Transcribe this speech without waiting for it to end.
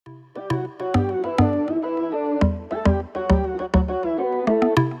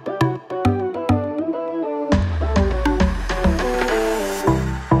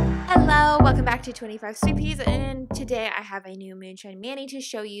to 25 Sweetpeas, and today I have a new Moonshine Manny to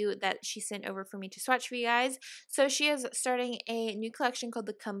show you that she sent over for me to swatch for you guys. So she is starting a new collection called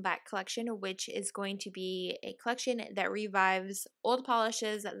the Comeback Collection, which is going to be a collection that revives old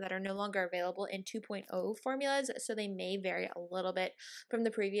polishes that are no longer available in 2.0 formulas, so they may vary a little bit from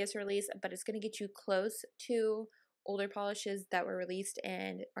the previous release, but it's going to get you close to older polishes that were released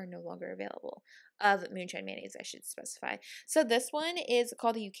and are no longer available, of Moonshine Mayonnaise, I should specify. So this one is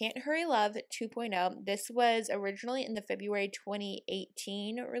called You Can't Hurry Love 2.0. This was originally in the February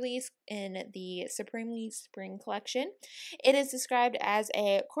 2018 release in the Supremely Spring collection. It is described as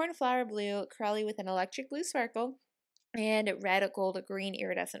a cornflower blue curly with an electric blue sparkle and red, gold, green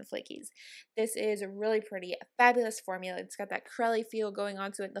iridescent flakies. This is a really pretty, fabulous formula. It's got that curly feel going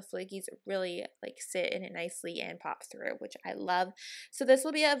on to it. The flakies really like sit in it nicely and pop through, which I love. So this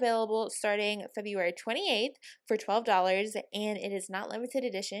will be available starting February 28th for $12, and it is not limited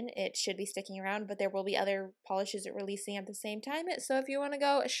edition. It should be sticking around, but there will be other polishes releasing at the same time. So if you want to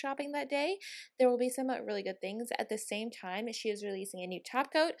go shopping that day, there will be some really good things. At the same time, she is releasing a new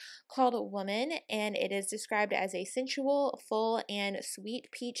top coat called Woman, and it is described as a sensual, full, and sweet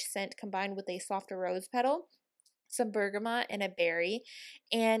peach scent combined with a softer rose petal, some bergamot, and a berry.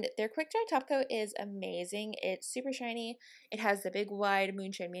 And their quick dry top coat is amazing. It's super shiny. It has the big wide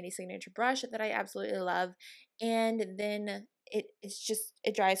Moonshine Manny signature brush that I absolutely love. And then it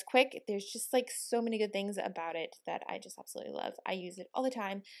dries quick. There's just like so many good things about it that I just absolutely love. I use it all the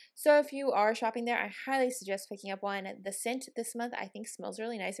time. So if you are shopping there, I highly suggest picking up one. The scent this month I think smells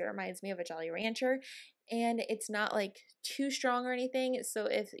really nice. It reminds me of a Jolly Rancher, and it's not like too strong or anything. So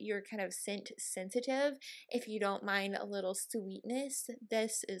if you're kind of scent sensitive, if you don't mind a little sweetness,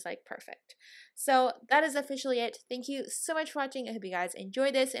 this is like perfect. So that is officially it. Thank you so much for watching. I hope you guys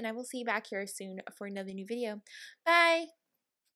enjoyed this, and I will see you back here soon for another new video. Bye!